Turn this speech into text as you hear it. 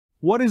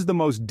What is the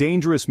most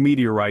dangerous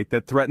meteorite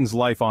that threatens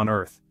life on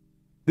Earth?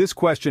 This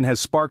question has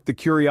sparked the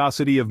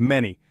curiosity of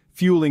many,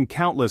 fueling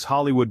countless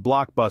Hollywood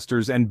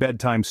blockbusters and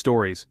bedtime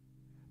stories.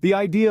 The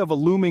idea of a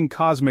looming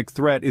cosmic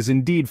threat is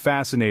indeed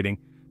fascinating,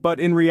 but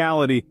in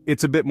reality,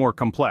 it's a bit more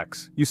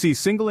complex. You see,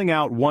 singling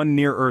out one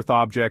near-Earth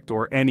object,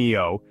 or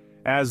NEO,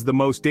 as the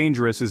most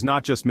dangerous is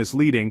not just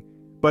misleading,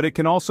 but it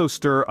can also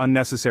stir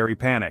unnecessary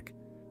panic.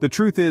 The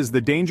truth is,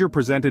 the danger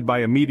presented by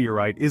a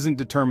meteorite isn't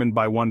determined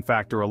by one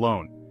factor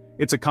alone.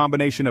 It's a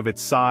combination of its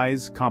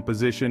size,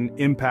 composition,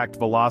 impact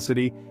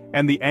velocity,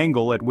 and the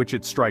angle at which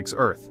it strikes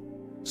Earth.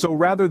 So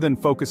rather than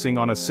focusing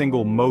on a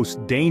single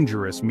most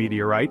dangerous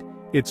meteorite,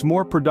 it's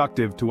more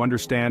productive to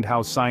understand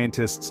how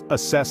scientists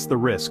assess the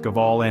risk of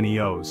all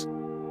NEOs.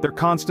 They're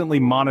constantly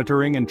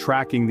monitoring and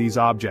tracking these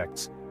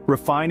objects,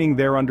 refining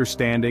their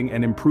understanding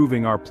and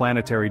improving our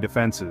planetary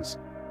defenses.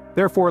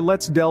 Therefore,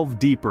 let's delve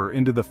deeper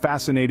into the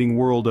fascinating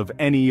world of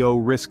NEO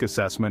risk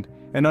assessment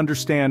and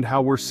understand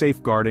how we're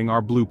safeguarding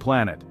our blue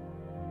planet.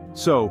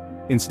 So,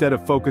 instead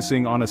of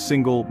focusing on a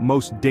single,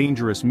 most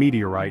dangerous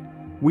meteorite,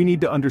 we need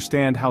to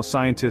understand how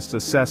scientists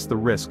assess the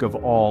risk of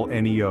all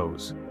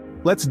NEOs.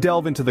 Let's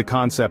delve into the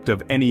concept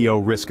of NEO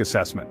risk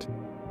assessment.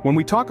 When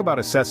we talk about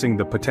assessing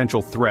the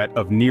potential threat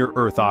of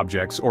near-Earth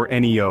objects, or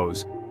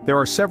NEOs, there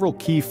are several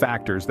key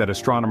factors that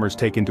astronomers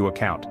take into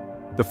account.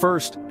 The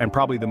first, and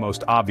probably the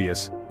most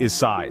obvious, is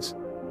size.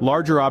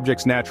 Larger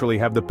objects naturally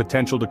have the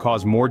potential to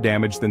cause more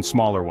damage than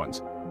smaller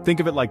ones.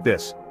 Think of it like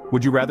this: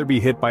 would you rather be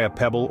hit by a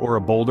pebble or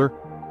a boulder?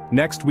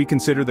 Next, we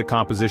consider the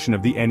composition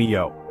of the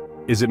NEO.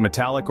 Is it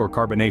metallic or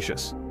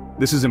carbonaceous?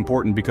 This is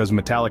important because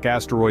metallic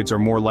asteroids are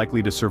more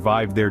likely to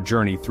survive their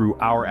journey through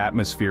our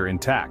atmosphere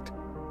intact,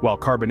 while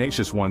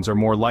carbonaceous ones are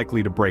more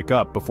likely to break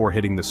up before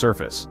hitting the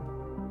surface.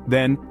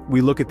 Then,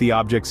 we look at the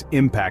object's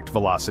impact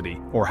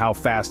velocity, or how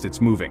fast it's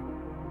moving.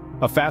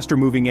 A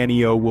faster-moving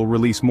NEO will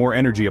release more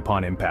energy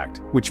upon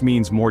impact, which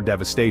means more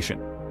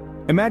devastation.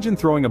 Imagine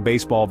throwing a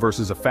baseball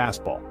versus a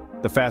fastball.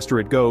 The faster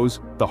it goes,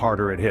 the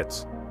harder it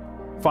hits.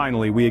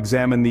 Finally, we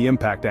examine the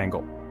impact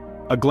angle.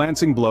 A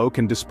glancing blow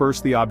can disperse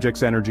the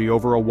object's energy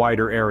over a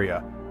wider area,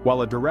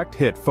 while a direct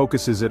hit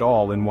focuses it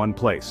all in one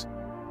place.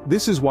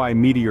 This is why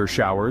meteor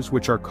showers,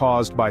 which are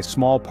caused by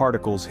small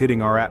particles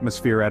hitting our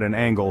atmosphere at an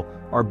angle,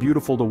 are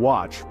beautiful to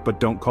watch but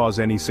don't cause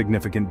any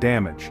significant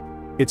damage.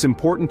 It's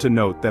important to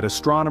note that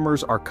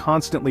astronomers are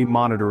constantly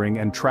monitoring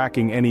and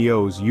tracking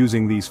NEOs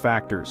using these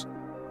factors.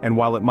 And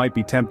while it might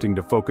be tempting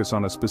to focus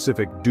on a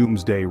specific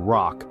doomsday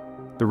rock,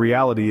 the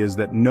reality is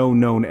that no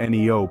known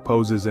NEO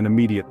poses an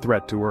immediate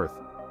threat to Earth.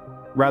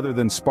 Rather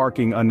than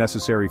sparking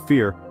unnecessary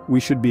fear, we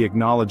should be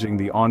acknowledging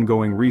the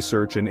ongoing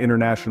research and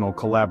international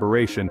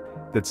collaboration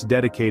that's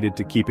dedicated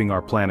to keeping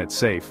our planet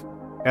safe.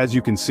 As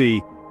you can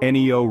see,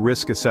 NEO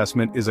risk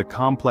assessment is a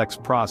complex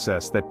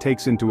process that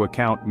takes into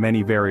account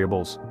many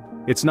variables.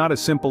 It's not as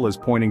simple as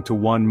pointing to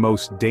one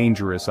most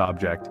dangerous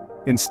object.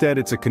 Instead,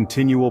 it's a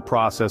continual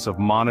process of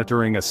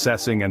monitoring,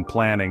 assessing, and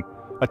planning,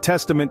 a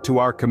testament to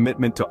our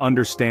commitment to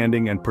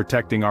understanding and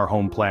protecting our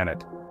home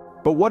planet.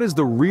 But what is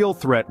the real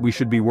threat we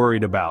should be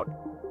worried about?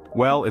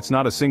 Well, it's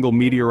not a single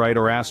meteorite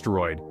or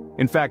asteroid.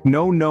 In fact,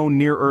 no known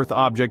near-Earth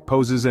object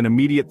poses an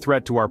immediate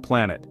threat to our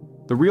planet.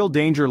 The real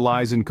danger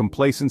lies in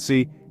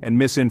complacency and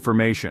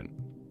misinformation.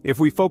 If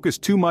we focus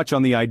too much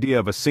on the idea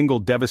of a single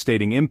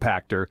devastating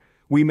impactor,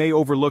 we may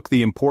overlook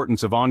the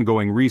importance of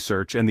ongoing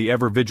research and the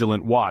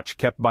ever-vigilant watch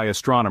kept by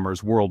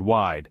astronomers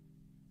worldwide.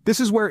 This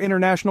is where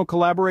international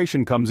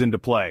collaboration comes into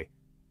play.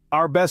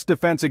 Our best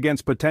defense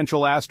against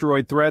potential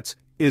asteroid threats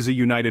is a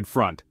united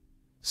front.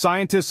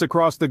 Scientists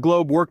across the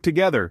globe work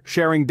together,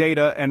 sharing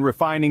data and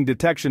refining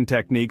detection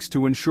techniques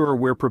to ensure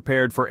we're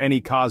prepared for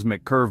any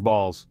cosmic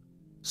curveballs.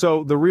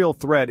 So, the real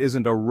threat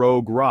isn't a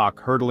rogue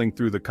rock hurtling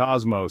through the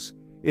cosmos,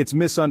 it's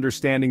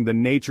misunderstanding the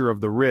nature of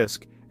the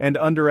risk and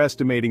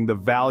underestimating the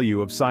value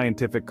of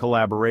scientific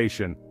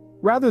collaboration.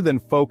 Rather than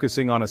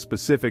focusing on a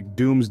specific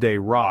doomsday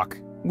rock,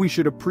 we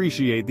should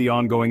appreciate the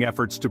ongoing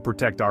efforts to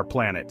protect our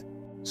planet.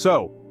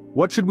 So,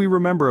 what should we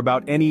remember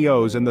about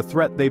NEOs and the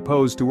threat they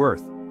pose to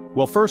Earth?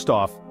 Well, first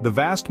off, the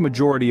vast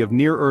majority of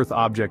near-Earth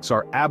objects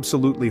are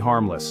absolutely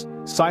harmless,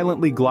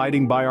 silently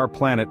gliding by our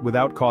planet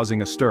without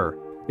causing a stir.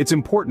 It's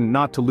important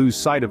not to lose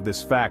sight of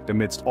this fact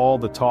amidst all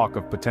the talk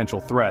of potential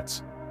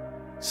threats.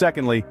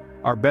 Secondly,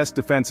 our best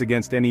defense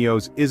against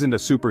NEOs isn't a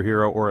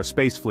superhero or a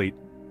space fleet,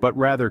 but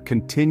rather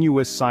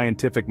continuous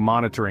scientific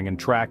monitoring and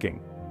tracking.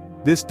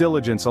 This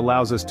diligence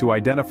allows us to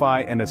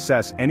identify and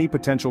assess any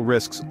potential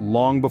risks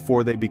long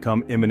before they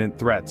become imminent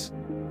threats.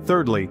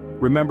 Thirdly,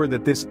 remember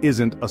that this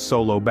isn't a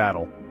solo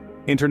battle.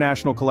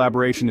 International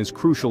collaboration is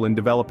crucial in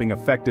developing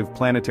effective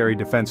planetary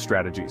defense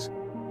strategies.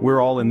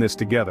 We're all in this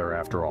together,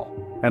 after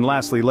all. And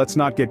lastly, let's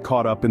not get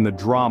caught up in the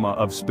drama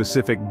of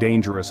specific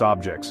dangerous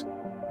objects.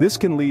 This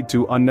can lead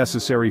to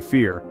unnecessary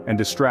fear and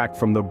distract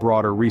from the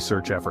broader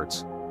research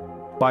efforts.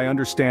 By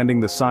understanding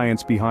the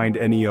science behind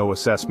NEO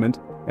assessment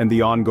and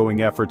the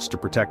ongoing efforts to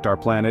protect our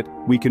planet,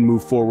 we can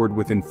move forward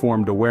with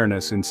informed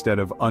awareness instead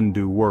of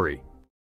undue worry.